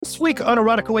week on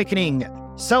Erotic Awakening,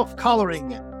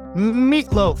 self-collaring,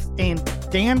 Meatloaf, and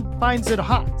Dan finds it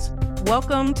hot.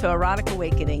 Welcome to Erotic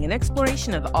Awakening, an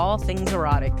exploration of all things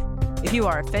erotic. If you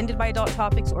are offended by adult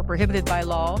topics or prohibited by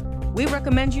law, we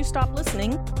recommend you stop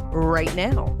listening right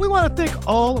now. We want to thank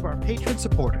all of our patron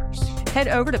supporters. Head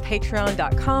over to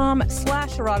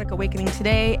patreon.com/Erotic Awakening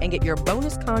today and get your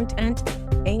bonus content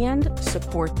and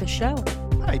support the show.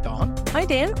 Hi, Dawn. Hi,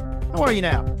 Dan. How are you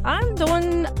now? I'm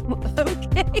doing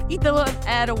okay, though I've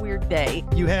had a weird day.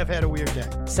 You have had a weird day.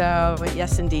 So,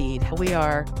 yes, indeed. We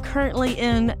are currently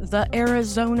in the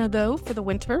Arizona, though, for the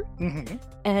winter. Mm-hmm.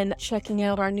 And checking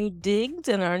out our new digs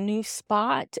and our new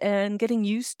spot and getting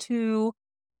used to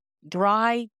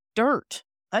dry dirt.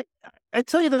 I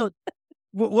tell you, though,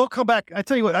 we'll come back. I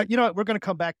tell you what, we're going to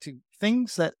come back to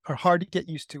things that are hard to get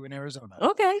used to in Arizona.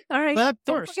 Okay. All right. But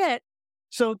Don't first, forget.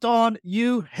 So, Dawn,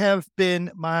 you have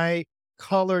been my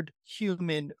colored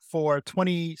human for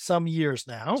 20-some years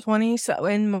now. 20. So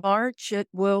in March, it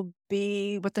will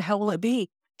be, what the hell will it be?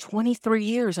 23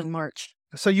 years in March.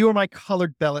 So you are my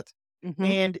colored bellet. Mm-hmm.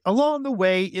 And along the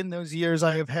way in those years,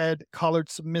 I have had colored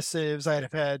submissives. I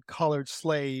have had colored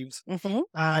slaves. Mm-hmm.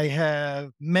 I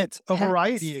have met a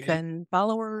variety of and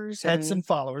followers. pets and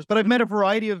followers, but I've met a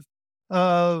variety of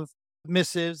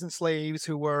submissives and slaves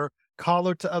who were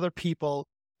collared to other people,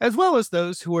 as well as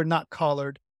those who were not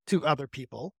collared to other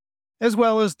people, as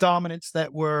well as dominants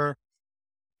that were,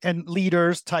 and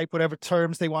leaders type, whatever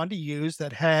terms they wanted to use,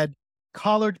 that had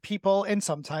collared people, and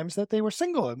sometimes that they were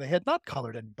single and they had not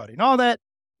collared anybody. And all that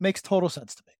makes total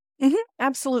sense to me. Mm-hmm.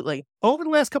 Absolutely. Over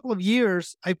the last couple of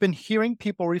years, I've been hearing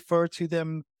people refer to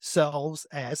themselves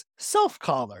as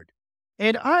self-collared.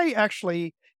 And I'm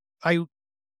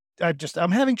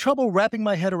having trouble wrapping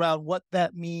my head around what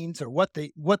that means, or what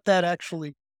that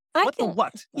actually,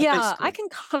 Yeah, I can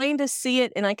kind of see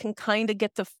it and I can kind of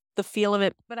get the feel of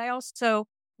it, but I also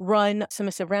run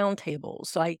submissive roundtables.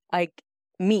 So I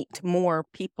meet more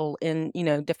people in,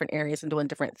 different areas and doing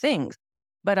different things.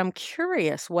 But I'm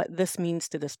curious what this means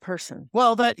to this person.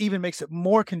 Well, that even makes it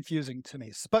more confusing to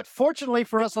me. But fortunately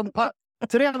for us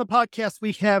today on the podcast,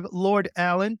 we have Lord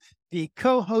Alan, the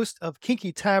co-host of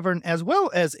Kinky Tavern, as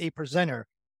well as a presenter.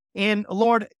 And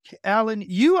Lord Alan,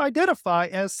 you identify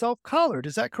as self-collared.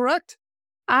 Is that correct?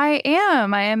 I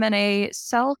am. I am in a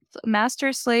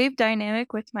self-master-slave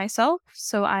dynamic with myself.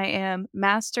 So I am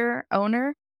master,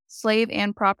 owner, slave,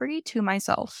 and property to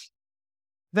myself.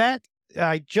 That,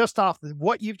 just off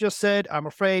what you've just said, I'm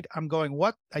afraid I'm going,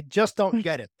 what? I just don't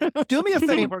get it. Do me a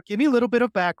favor. Give me a little bit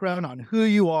of background on who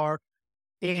you are,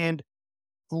 and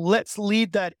let's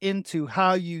lead that into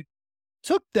how you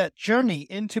took that journey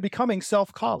into becoming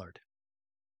self-collared.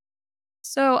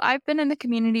 So I've been in the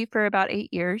community for about 8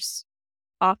 years,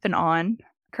 off and on,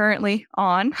 currently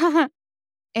on.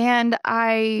 And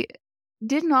I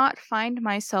did not find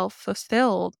myself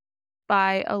fulfilled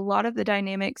by a lot of the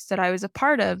dynamics that I was a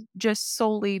part of, just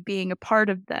solely being a part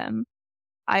of them.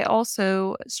 I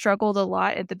also struggled a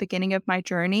lot at the beginning of my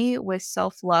journey with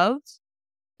self-love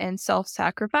and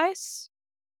self-sacrifice.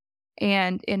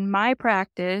 And in my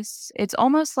practice, it's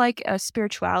almost like a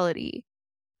spirituality.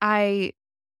 I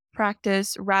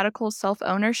practice radical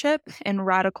self-ownership and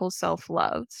radical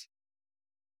self-love.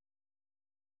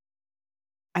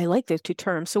 I like those two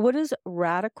terms. So what does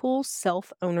radical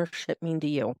self-ownership mean to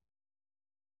you?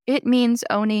 It means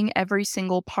owning every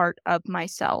single part of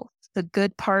myself, the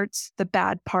good parts, the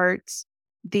bad parts,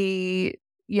 the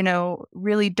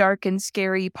really dark and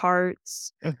scary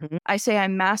parts. Mm-hmm. I say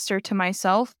I'm master to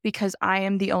myself because I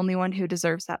am the only one who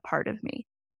deserves that part of me.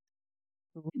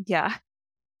 Yeah.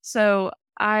 So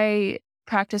I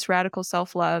practice radical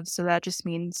self-love. So that just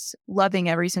means loving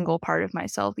every single part of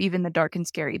myself, even the dark and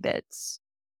scary bits,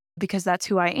 because that's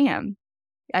who I am.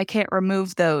 I can't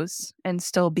remove those and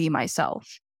still be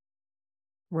myself.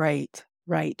 Right.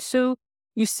 So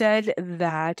you said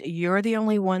that you're the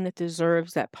only one that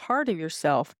deserves that part of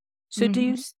yourself. So do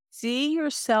you see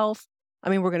yourself,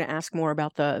 we're going to ask more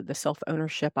about the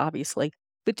self-ownership, obviously,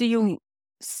 but do you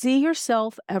see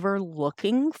yourself ever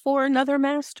looking for another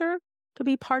master to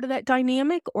be part of that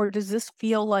dynamic, or does this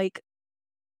feel like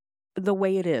the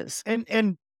way it is?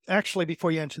 And actually,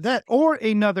 before you answer that, or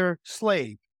another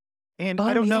slave. And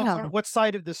I don't know what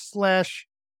side of the slash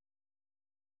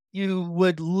you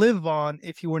would live on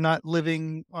if you were not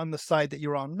living on the side that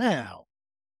you're on now.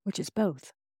 Which is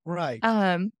both. Right.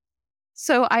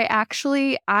 So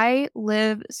I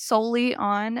live solely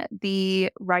on the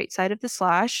right side of the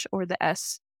slash, or the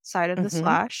S side of the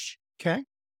slash. Okay.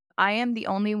 I am the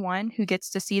only one who gets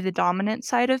to see the dominant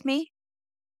side of me.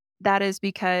 That is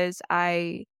because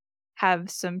I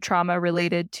have some trauma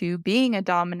related to being a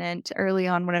dominant early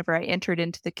on whenever I entered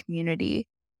into the community.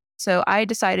 So I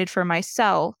decided for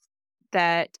myself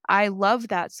that I love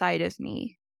that side of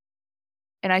me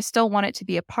and I still want it to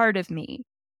be a part of me,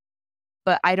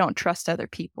 but I don't trust other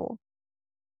people.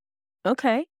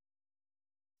 Okay.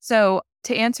 So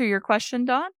to answer your question,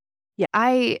 Dawn, Yeah.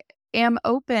 I am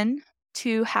open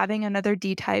to having another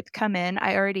D type come in.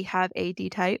 I already have a D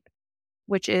type,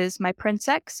 which is my Prince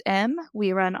X M.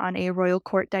 We run on a royal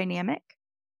court dynamic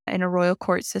in a royal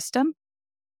court system.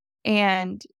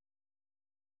 And,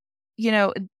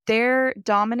 their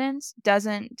dominance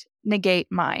doesn't negate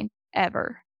mine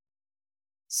ever.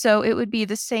 So it would be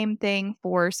the same thing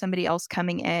for somebody else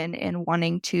coming in and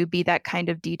wanting to be that kind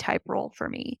of D type role for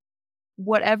me.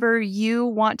 Whatever you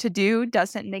want to do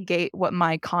doesn't negate what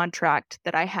my contract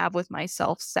that I have with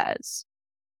myself says.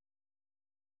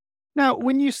 Now,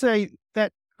 when you say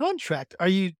that contract, are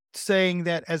you saying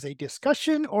that as a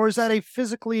discussion, or is that a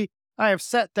physically, I have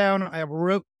sat down, I have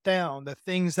wrote down the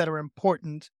things that are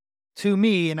important to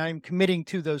me, and I'm committing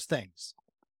to those things?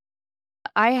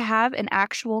 I have an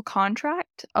actual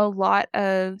contract. A lot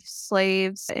of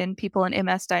slaves and people in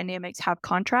MS Dynamics have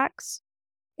contracts,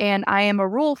 and I am a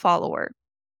rule follower.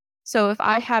 So if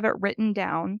I have it written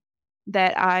down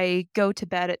that I go to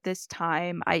bed at this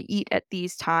time, I eat at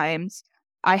these times,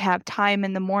 I have time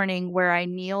in the morning where I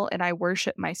kneel and I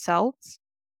worship myself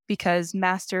because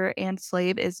master and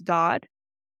slave is God,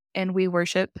 and we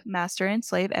worship master and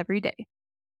slave every day.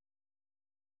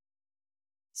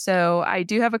 So I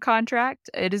do have a contract.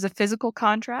 It is a physical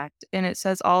contract, and it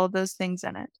says all of those things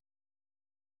in it.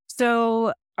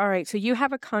 So, all right. So you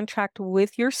have a contract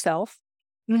with yourself.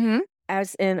 Mm-hmm.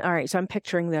 As in, all right, so I'm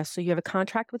picturing this. So you have a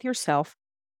contract with yourself.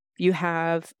 You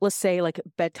have, let's say, like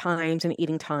bedtimes and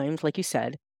eating times, like you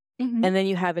said. Mm-hmm. And then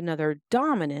you have another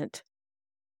dominant.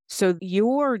 So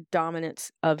your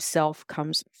dominance of self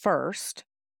comes first.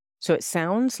 So it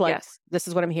sounds like, Yes. this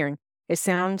is what I'm hearing. It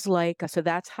sounds like, so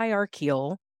that's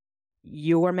hierarchical.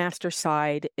 Your master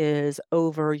side is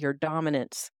over your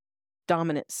dominant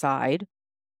side.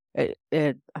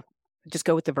 Just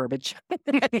go with the verbiage.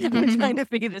 I'm trying to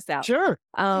figure this out. Sure.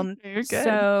 You're good.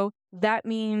 So that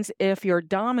means if your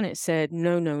dominant said,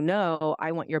 no, no, no,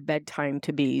 I want your bedtime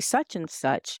to be such and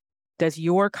such, does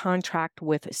your contract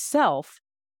with self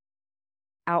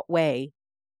outweigh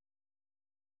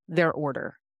their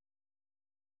order?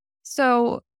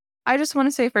 So I just want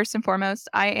to say first and foremost,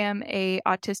 I am a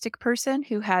autistic person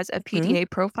who has a PDA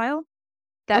profile.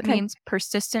 That Okay. means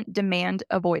persistent demand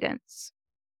avoidance.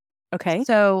 Okay.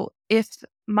 So if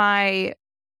my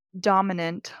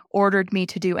dominant ordered me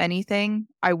to do anything,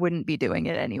 I wouldn't be doing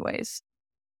it anyways.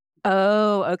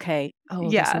 Oh, okay. Oh,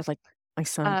 that Yeah. sounds like my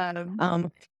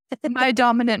son. My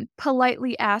dominant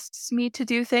politely asks me to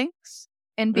do things.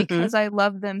 And because I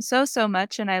love them so, so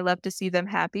much and I love to see them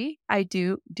happy, I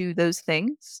do those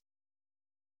things.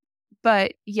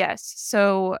 But yes,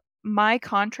 so my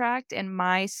contract and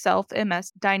my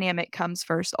self-MS dynamic comes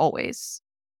first always.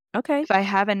 Okay. If I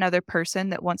have another person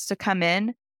that wants to come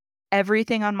in,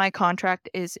 everything on my contract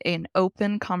is an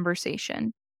open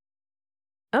conversation.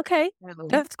 Okay.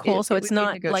 That's cool. So It it's would be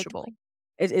not like negotiable.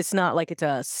 it's not like it's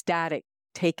a static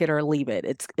take it or leave it.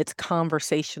 It's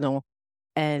conversational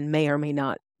and may or may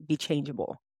not be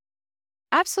changeable.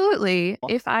 Absolutely.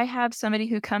 If I have somebody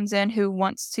who comes in who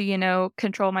wants to,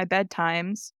 control my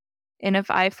bedtimes, and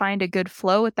if I find a good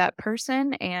flow with that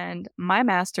person and my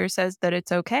master says that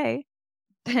it's okay,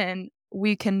 then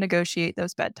we can negotiate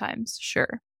those bedtimes.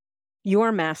 Sure.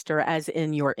 Your master as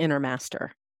in your inner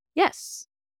master. Yes.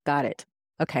 Got it.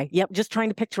 Okay. Yep. Just trying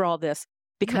to picture all this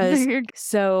because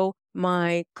so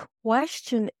my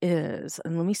question is,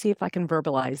 and let me see if I can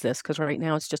verbalize this because right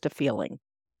now it's just a feeling.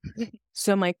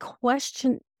 So my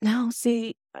question, no,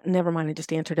 see, never mind. I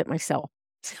just answered it myself.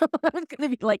 So I was going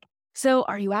to be like, so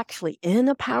are you actually in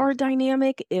a power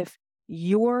dynamic if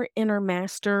your inner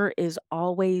master is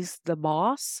always the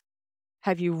boss?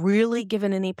 Have you really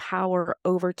given any power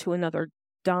over to another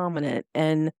dominant?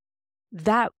 And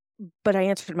that, but I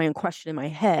answered my own question in my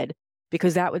head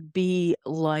because that would be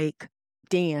like,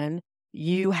 Dan,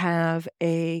 you have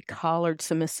a collared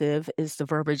submissive is the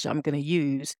verbiage I'm going to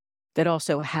use that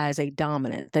also has a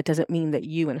dominant. That doesn't mean that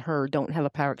you and her don't have a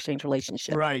power exchange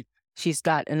relationship. Right. She's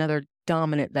got another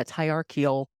dominant that's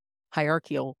hierarchical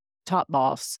top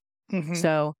boss. Mhm.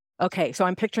 So, okay. So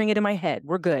I'm picturing it in my head.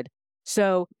 We're good.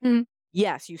 So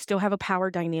yes, you still have a power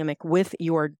dynamic with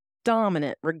your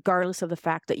dominant, regardless of the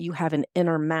fact that you have an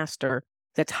inner master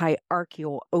that's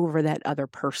hierarchical over that other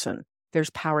person. There's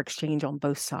power exchange on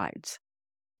both sides.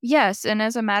 Yes. And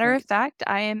as a matter of fact,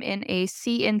 I am in a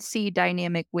CNC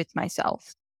dynamic with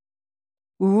myself.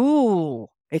 Ooh,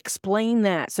 explain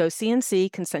that. So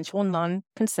CNC, consensual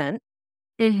non-consent.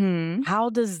 Mm-hmm. How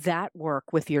does that work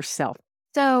with yourself?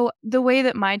 So the way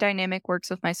that my dynamic works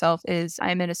with myself is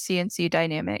I'm in a CNC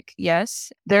dynamic.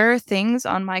 Yes, there are things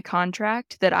on my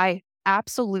contract that I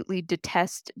absolutely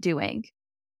detest doing.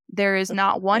 There is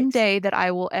not one Thanks. day that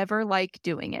I will ever like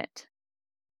doing it.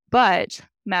 But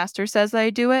Master says I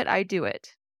do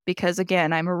it because,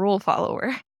 again, I'm a rule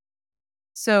follower.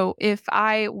 So if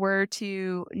I were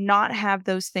to not have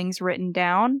those things written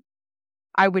down,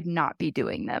 I would not be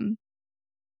doing them.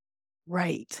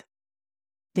 Right.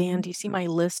 Dan, do you see my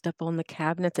list up on the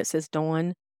cabinet that says,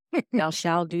 Dawn, thou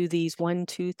shalt do these 1,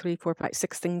 2, 3, 4, 5,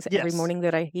 6 things every Yes. morning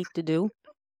that I hate to do?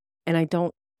 And I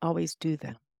don't always do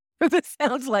them. This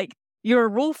sounds like you're a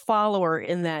rule follower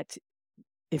in that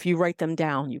if you write them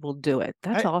down, you will do it.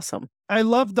 That's awesome. I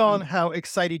love, Dawn, how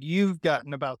excited you've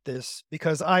gotten about this,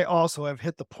 because I also have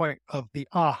hit the point of the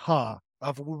aha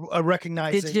of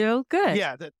recognizing. Did you? Good.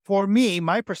 Yeah, that for me,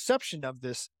 my perception of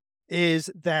this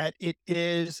is that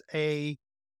it's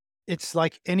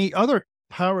like any other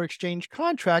power exchange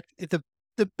contract.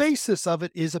 The basis of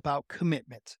it is about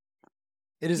commitment.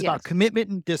 It is about Yes. commitment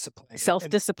and discipline.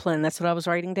 Self-discipline. That's what I was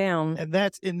writing down. And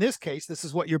that's, in this case, this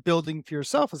is what you're building for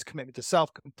yourself, is commitment to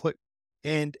self-complete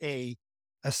and a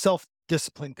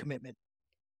self-discipline commitment.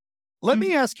 Let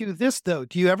me ask you this, though.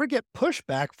 Do you ever get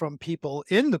pushback from people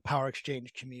in the power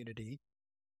exchange community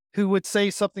who would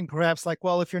say something perhaps like,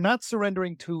 well, if you're not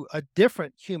surrendering to a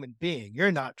different human being,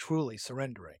 you're not truly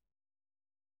surrendering?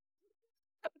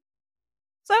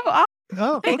 So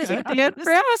Thank you. Dan,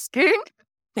 for asking.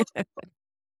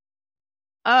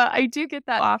 I do get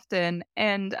that often,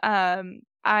 and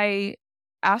I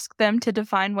ask them to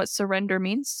define what surrender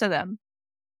means to them.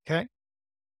 Okay.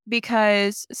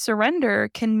 Because surrender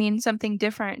can mean something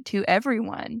different to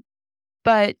everyone.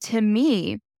 But to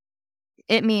me,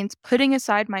 it means putting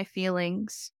aside my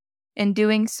feelings and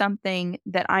doing something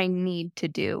that I need to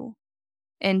do,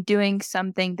 and doing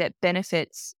something that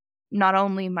benefits not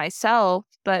only myself,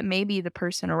 but maybe the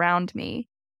person around me.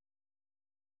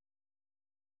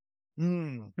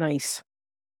 Nice.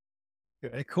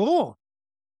 Very cool.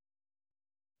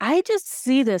 I just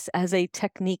see this as a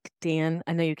technique, Dan.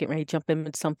 I know you're getting ready to jump in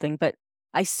with something, but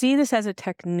I see this as a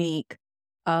technique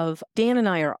of Dan and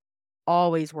I are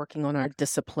always working on our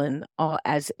discipline,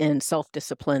 as in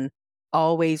self-discipline,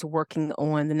 always working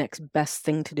on the next best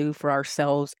thing to do for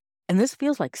ourselves. And this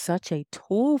feels like such a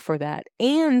tool for that.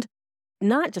 And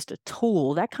not just a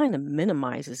tool, that kind of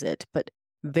minimizes it, but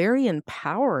very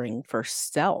empowering for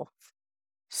self.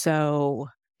 So,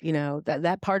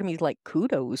 that part of me is like,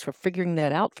 kudos for figuring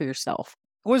that out for yourself.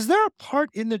 Was there a part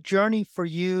in the journey for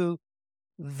you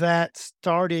that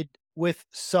started with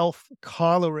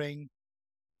self-collaring,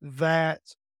 that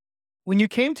when you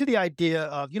came to the idea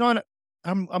of,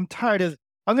 I'm tired of,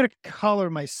 I'm going to collar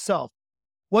myself,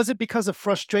 was it because of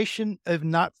frustration of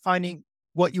not finding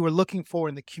what you were looking for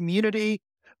in the community?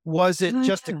 Was it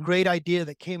just a great idea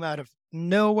that came out of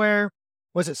nowhere?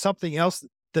 Was it something else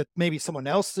that maybe someone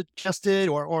else suggested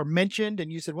or mentioned,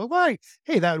 and you said, well, why?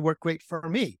 Hey, that would work great for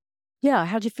me. Yeah.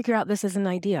 How'd you figure out this as an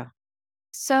idea?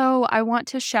 So I want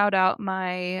to shout out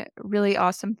my really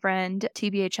awesome friend,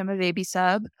 TBH, I'm a baby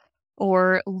sub,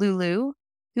 or Lulu,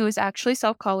 who is actually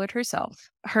self-collared herself.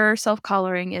 Her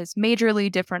self-collaring is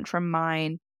majorly different from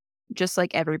mine, just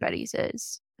like everybody's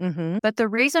is. Mm-hmm. But the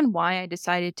reason why I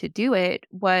decided to do it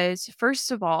was, first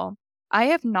of all, I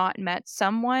have not met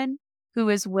someone who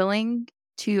is willing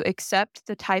to accept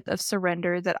the type of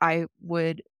surrender that I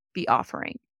would be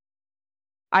offering.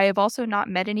 I have also not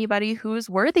met anybody who is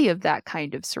worthy of that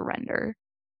kind of surrender.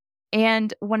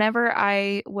 And whenever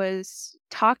I was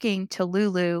talking to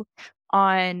Lulu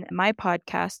on my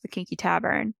podcast, The Kinky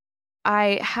Tavern,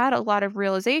 I had a lot of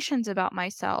realizations about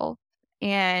myself.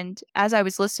 And as I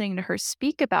was listening to her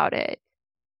speak about it,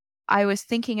 I was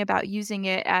thinking about using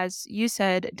it, as you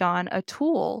said, Dawn, a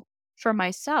tool for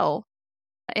myself.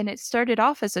 And it started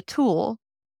off as a tool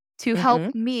to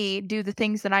help me do the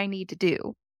things that I need to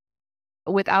do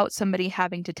without somebody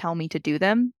having to tell me to do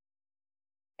them.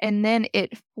 And then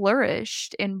it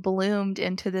flourished and bloomed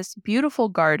into this beautiful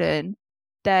garden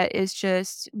that is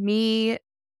just me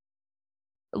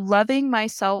loving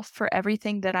myself for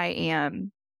everything that I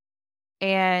am,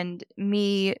 and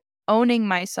me owning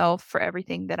myself for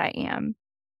everything that I am,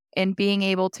 and being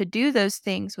able to do those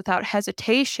things without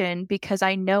hesitation because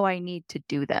I know I need to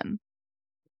do them.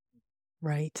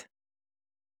 Right.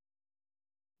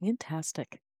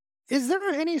 Fantastic. Is there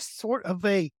any sort of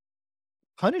a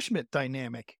punishment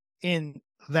dynamic in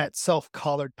that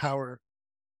self-collared power?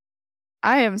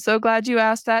 I am so glad you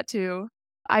asked that too.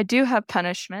 I do have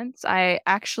punishments. I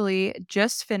actually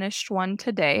just finished one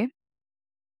today.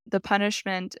 The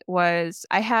punishment was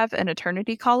I have an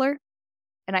eternity collar,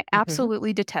 and I Mhm.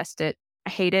 absolutely detest it. I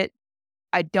hate it.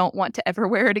 I don't want to ever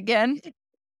wear it again.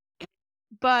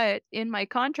 But in my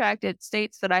contract, it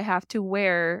states that I have to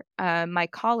wear my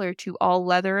collar to all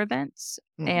leather events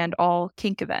and all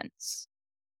kink events.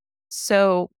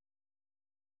 So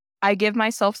I give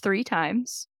myself 3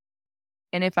 times.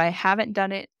 And if I haven't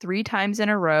done it 3 times in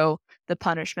a row, the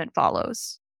punishment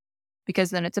follows because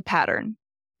then it's a pattern.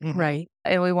 Right.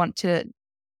 And we want to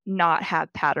not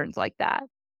have patterns like that.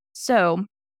 So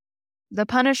the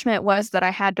punishment was that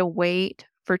I had to wait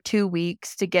for 2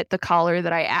 weeks to get the collar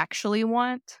that I actually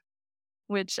want,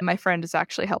 which my friend is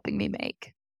actually helping me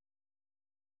make.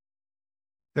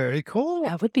 Very cool.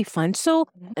 That would be fun. So,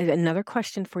 another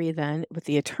question for you then with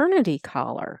the eternity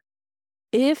collar.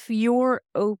 If you're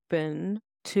open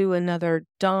to another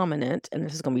dominant, and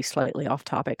this is going to be slightly off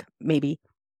topic, maybe,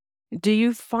 do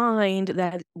you find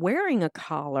that wearing a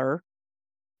collar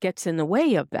gets in the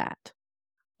way of that?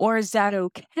 Or is that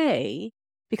okay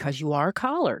because you are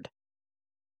collared?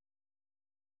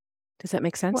 Does that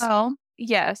make sense? Well,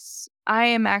 yes, I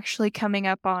am actually coming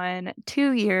up on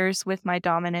 2 years with my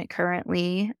dominant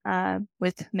currently,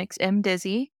 with Mix M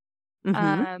Dizzy.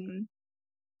 Mm-hmm.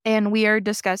 And we are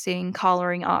discussing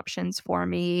collaring options for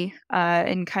me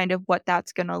and kind of what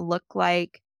that's going to look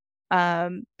like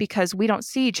because we don't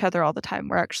see each other all the time.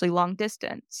 We're actually long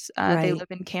distance. They Right.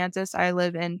 live in Kansas. I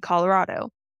live in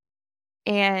Colorado.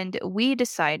 And we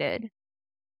decided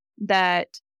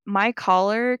that my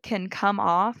collar can come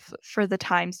off for the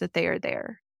times that they are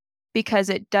there because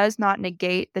it does not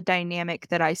negate the dynamic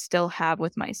that I still have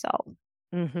with myself.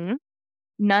 Mm-hmm.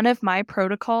 None of my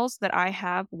protocols that I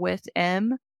have with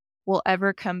M will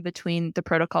ever come between the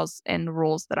protocols and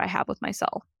rules that I have with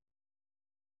myself.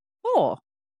 Oh,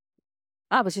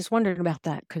 I was just wondering about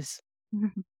that because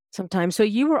sometimes. So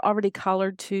you were already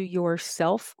collared to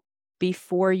yourself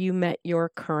before you met your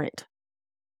current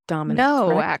dominant, No,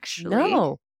 correct? actually.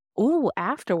 No. Oh,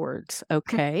 afterwards.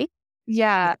 Okay.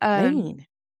 Yeah. Explain.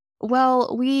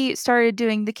 Well, we started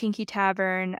doing the Kinky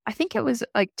Tavern. I think it was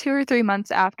like 2 or 3 months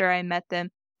after I met them.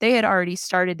 They had already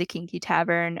started the Kinky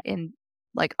Tavern in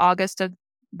like August of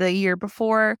the year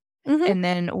before. Mhm. And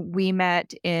then we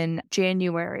met in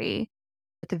January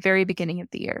at the very beginning of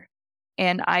the year.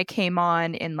 And I came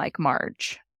on in like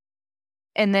March.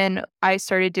 And then I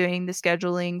started doing the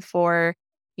scheduling for,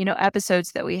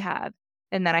 episodes that we have.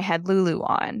 And then I had Lulu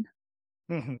on,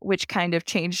 which kind of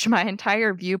changed my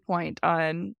entire viewpoint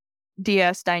on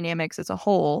DS dynamics as a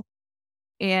whole.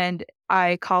 And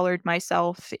I collared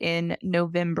myself in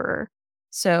November.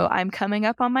 So I'm coming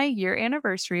up on my year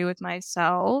anniversary with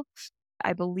myself.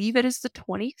 I believe it is the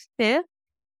 25th.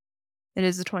 It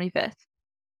is the 25th.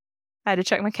 I had to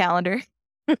check my calendar.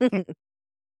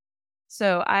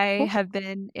 So I Cool. have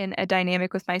been in a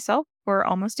dynamic with myself for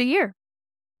almost a year.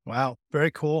 Wow,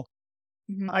 very cool.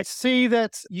 Mhm. I see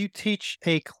that you teach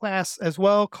a class as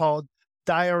well called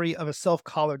Diary of a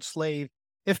Self-Collared Slave.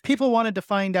 If people wanted to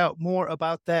find out more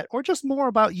about that or just more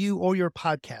about you or your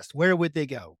podcast, where would they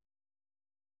go?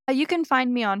 You can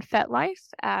find me on FetLife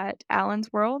at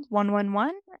Allen's World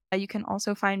 111. You can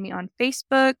also find me on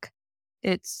Facebook.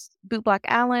 It's Bootblack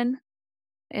Allen.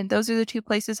 And those are the 2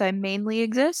 places I mainly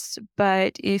exist.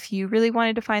 But if you really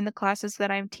wanted to find the classes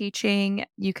that I'm teaching,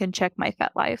 you can check my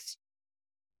FetLife.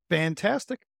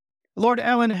 Fantastic. Lord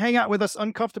Allen, hang out with us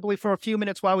uncomfortably for a few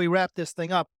minutes while we wrap this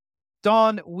thing up.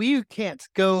 Dawn, we can't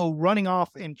go running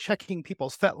off and checking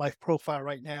people's FetLife profile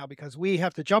right now because we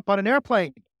have to jump on an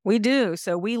airplane. We do.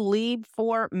 So we leave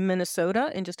for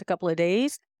Minnesota in just a couple of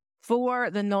days for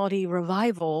the Naughty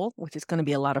Revival, which is going to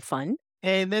be a lot of fun.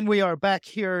 And then we are back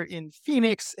here in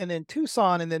Phoenix and then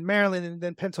Tucson and then Maryland and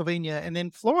then Pennsylvania and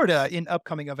then Florida in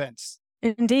upcoming events.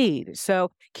 Indeed. So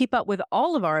keep up with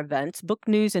all of our events, book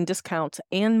news and discounts,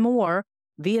 and more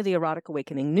via the Erotic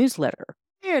Awakening newsletter.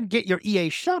 And get your EA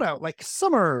shout out like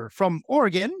Summer from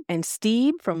Oregon and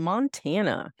Steve from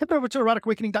Montana. Head over to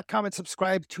eroticawakening.com and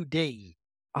subscribe today.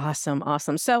 Awesome.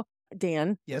 Awesome. So,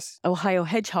 Dan, yes, Ohio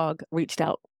Hedgehog reached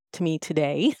out to me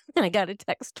today. I got a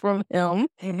text from him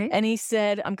and he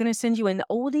said, I'm going to send you an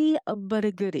oldie but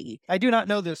a goodie. I do not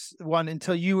know this one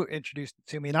until you introduced it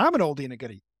to me, and I'm an oldie and a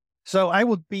goodie. So I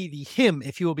will be the him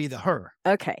if you will be the her.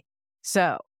 Okay.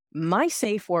 So my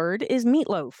safe word is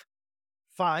meatloaf.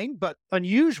 Fine, but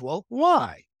unusual.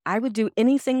 Why? I would do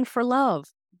anything for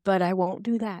love, but I won't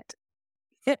do that.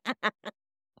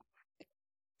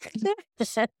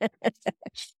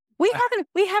 We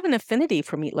have an affinity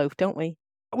for meatloaf, don't we?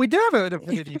 We do have an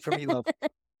affinity for meatloaf.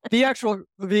 The actual,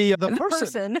 the The person.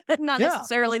 person, not Yeah.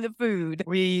 necessarily the food.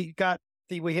 We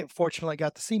fortunately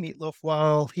got to see Meatloaf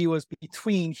while he was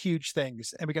between huge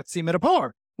things, and we got to see him at a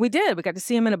bar. We did. We got to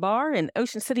see him in a bar in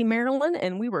Ocean City, Maryland,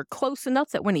 and we were close enough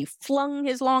that when he flung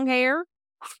his long hair,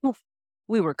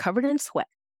 we were covered in sweat.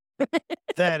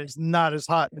 That is not as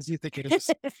hot as you think it is.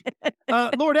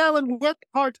 Lord Allen, what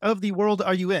part of the world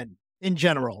are you in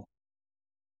general?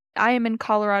 I am in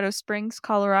Colorado Springs,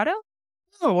 Colorado.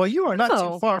 Oh, well, you are not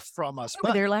Oh. too far from us. We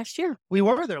were there last year. We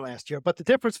were there last year, but the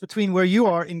difference between where you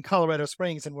are in Colorado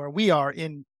Springs and where we are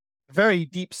in very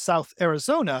deep South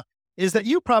Arizona is that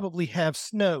you probably have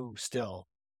snow still,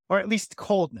 or at least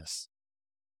coldness.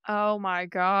 Oh my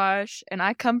gosh. And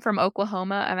I come from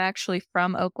Oklahoma. I'm actually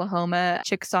from Oklahoma,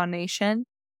 Chickasaw Nation.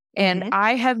 And Mhm.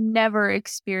 I have never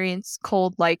experienced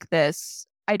cold like this.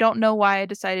 I don't know why I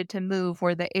decided to move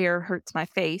where the air hurts my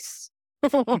face.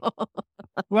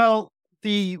 Well,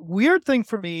 the weird thing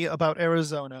for me about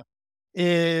Arizona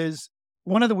is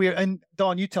one of the weird, and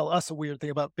Dawn, you tell us a weird thing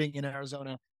about being in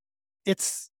Arizona.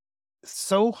 It's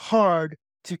so hard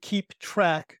to keep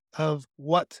track of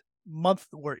what month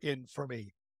we're in for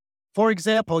me. For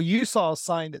example, you saw a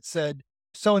sign that said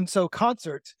so-and-so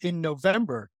concert in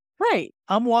November. Right.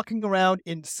 I'm walking around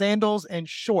in sandals and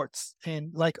shorts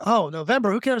and like, oh,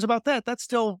 November, who cares about that? That's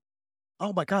still,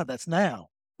 oh my God, that's now.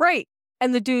 Right.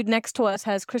 And the dude next to us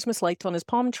has Christmas lights on his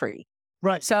palm tree.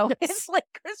 Right. So it's like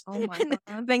Oh my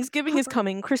God. Thanksgiving is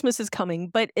coming, Christmas is coming,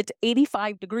 but it's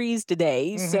 85 degrees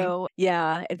today. Mhm. So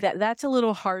yeah, that's a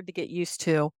little hard to get used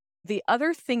to. The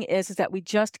other thing is that we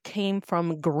just came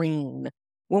from green.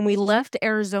 When we left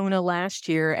Arizona last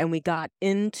year and we got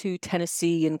into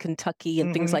Tennessee and Kentucky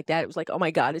and things Mhm. like that, it was like, oh my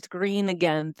God, it's green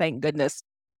again, thank goodness.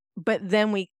 But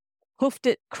then we hoofed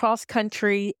it cross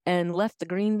country and left the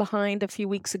green behind a few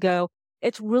weeks ago.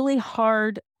 It's really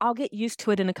hard. I'll get used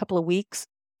to it in a couple of weeks.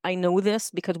 I know this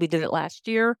because we did it last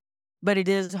year, but it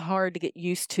is hard to get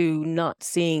used to not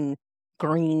seeing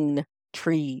green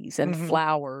trees and Mhm.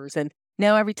 flowers. And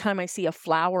now every time I see a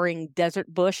flowering desert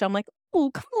bush, I'm like,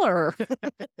 oh, color.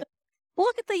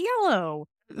 Look at the yellow.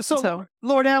 So,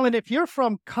 Lord Allen, if you're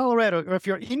from Colorado or if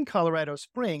you're in Colorado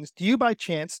Springs, do you by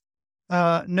chance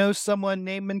know someone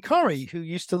named Minkari who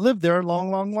used to live there a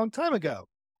long, long, long time ago?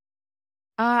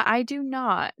 I do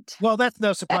not. Well, that's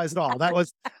no surprise at all.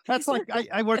 That's like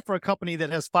I work for a company that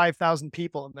has 5,000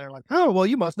 people, and they're like, "Oh, well,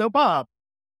 you must know Bob."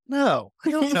 No, I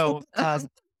don't know.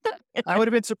 I would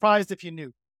have been surprised if you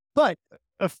knew. But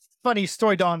a funny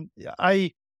story, Don.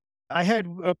 I had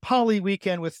a poly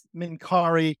weekend with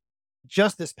Minkari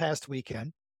just this past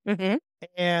weekend, Mhm.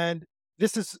 and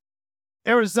this is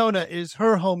Arizona is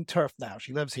her home turf now.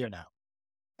 She lives here now.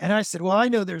 And I said, well, I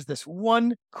know there's this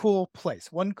one cool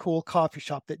place, one cool coffee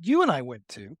shop that you and I went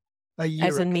to a year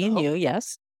As in me and ago you,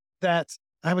 yes. that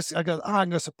I go, I'm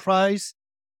going to surprise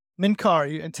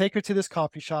Minkari and take her to this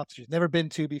coffee shop she's never been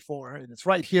to before. And it's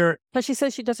right here. But she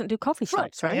says she doesn't do coffee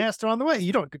shops, I right? asked her on the way,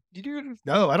 you do?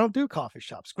 No, I don't do coffee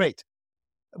shops. Great.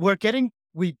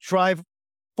 We drive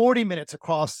 40 minutes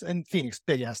across in Phoenix,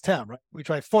 big ass town, right? We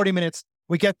drive 40 minutes.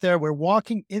 We get there. We're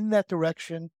walking in that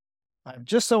direction. I'm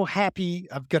just so happy.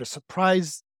 I've got to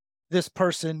surprise this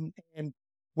person. And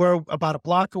we're about a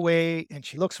block away. And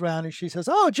she looks around and she says,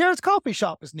 oh, Jared's coffee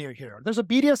shop is near here. There's a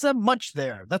BDSM munch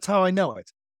there. That's how I know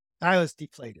it. I was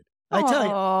deflated. I tell you,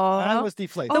 I Aw. was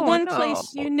deflated. The Oh, one no.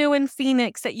 place you knew in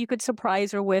Phoenix that you could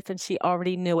surprise her with, and she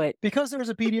already knew it. Because there's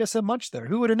a BDSM munch there.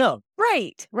 Who would have known?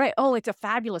 Right, right. Oh, it's a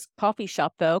fabulous coffee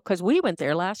shop, though, because we went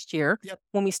there last year Yep.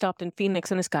 when we stopped in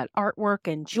Phoenix, and it's got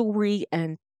artwork and jewelry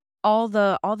and all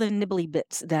the nibbly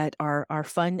bits that are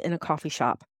fun in a coffee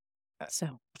shop.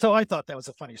 So I thought that was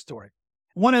a funny story.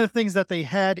 One of the things that they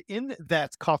had in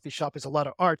that coffee shop is a lot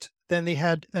of art. Then they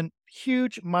had a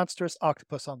huge monstrous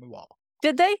octopus on the wall.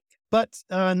 Did they? But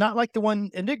not like the one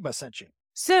Enigma sent you.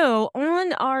 So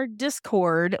on our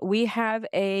Discord, we have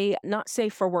a not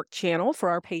safe for work channel for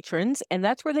our patrons, and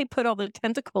that's where they put all the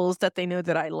tentacles that they know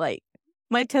that I like.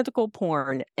 My tentacle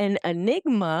porn. And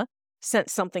Enigma sent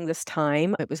something this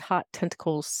time. It was hot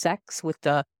tentacle sex with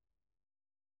the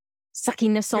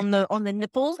suckiness on the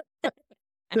nipples.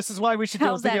 This is why we should do a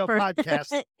How's that video for-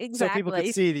 podcast Exactly. so people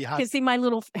can see the hot. Can see my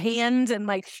little hands and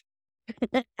my.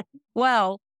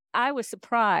 Well, I was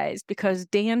surprised because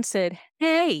Dan said,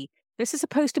 "Hey, this is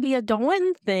supposed to be a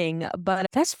Dawn thing, but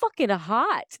that's fucking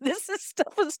hot.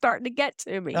 Stuff is starting to get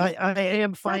to me. I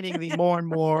am finding the more and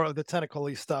more of the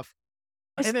tentacle-y stuff.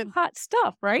 It's and then- hot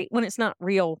stuff, right? When it's not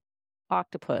real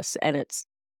octopus and it's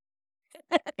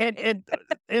And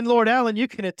Lord Allen, you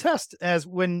can attest, as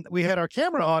when we had our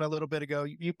camera on a little bit ago,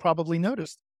 you probably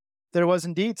noticed there was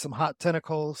indeed some hot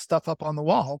tentacle stuff up on the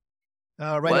wall.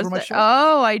 right over my shoulder.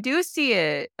 Oh, I do see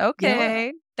it.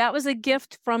 Okay. That was a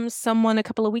gift from someone a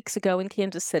couple of weeks ago in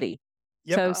Kansas City.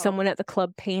 Yep. So someone at the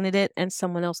club painted it and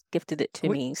someone else gifted it to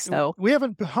me. So we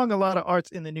haven't hung a lot of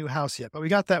arts in the new house yet, but we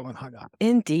got that one hung up.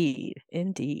 indeed.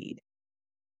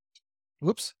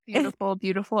 Whoops. Beautiful,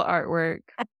 beautiful artwork.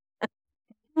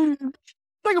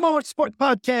 Take a moment, Sport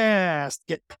Podcast.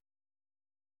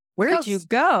 Where'd you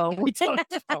go? We don't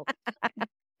know.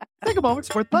 Take a moment,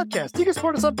 Sport Podcast. You can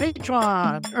support us on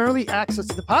Patreon. Early access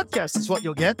to the podcast is what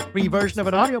you'll get. Free version of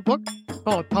an audiobook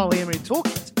called Polyamory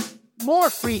Toolkit.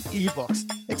 More free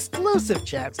ebooks, exclusive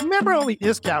chats, member-only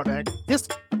Discord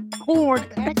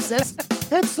access,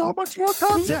 and so much more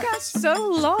content. You got so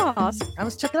lost. I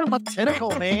was checking out my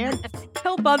tentacle, man.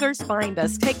 Help others find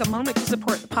us. Take a moment to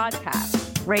support the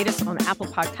podcast. Rate us on Apple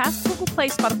Podcasts, Google Play,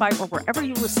 Spotify, or wherever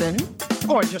you listen.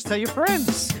 Or just tell your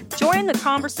friends. Join the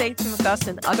conversation with us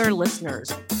and other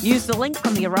listeners. Use the link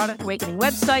on the Erotic Awakening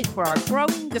website for our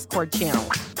growing Discord channel.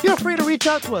 Feel free to reach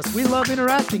out to us. We love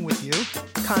interacting with you.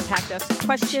 Contact us with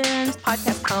questions,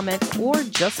 podcast comments, or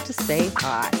just to say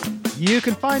hi. You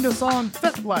can find us on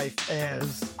FetLife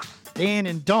as Dan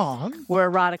and Dawn. We're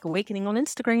Erotic Awakening on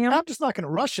Instagram. I'm just not going to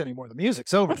rush anymore. The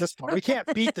music's over at this point. We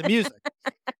can't beat the music.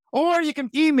 Or you can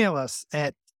email us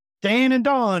at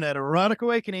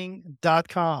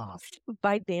dananddawn@eroticawakening.com.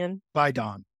 Bye, Dan. Bye,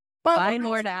 Dawn. Bye,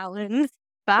 Lord Allen.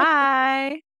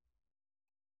 Bye.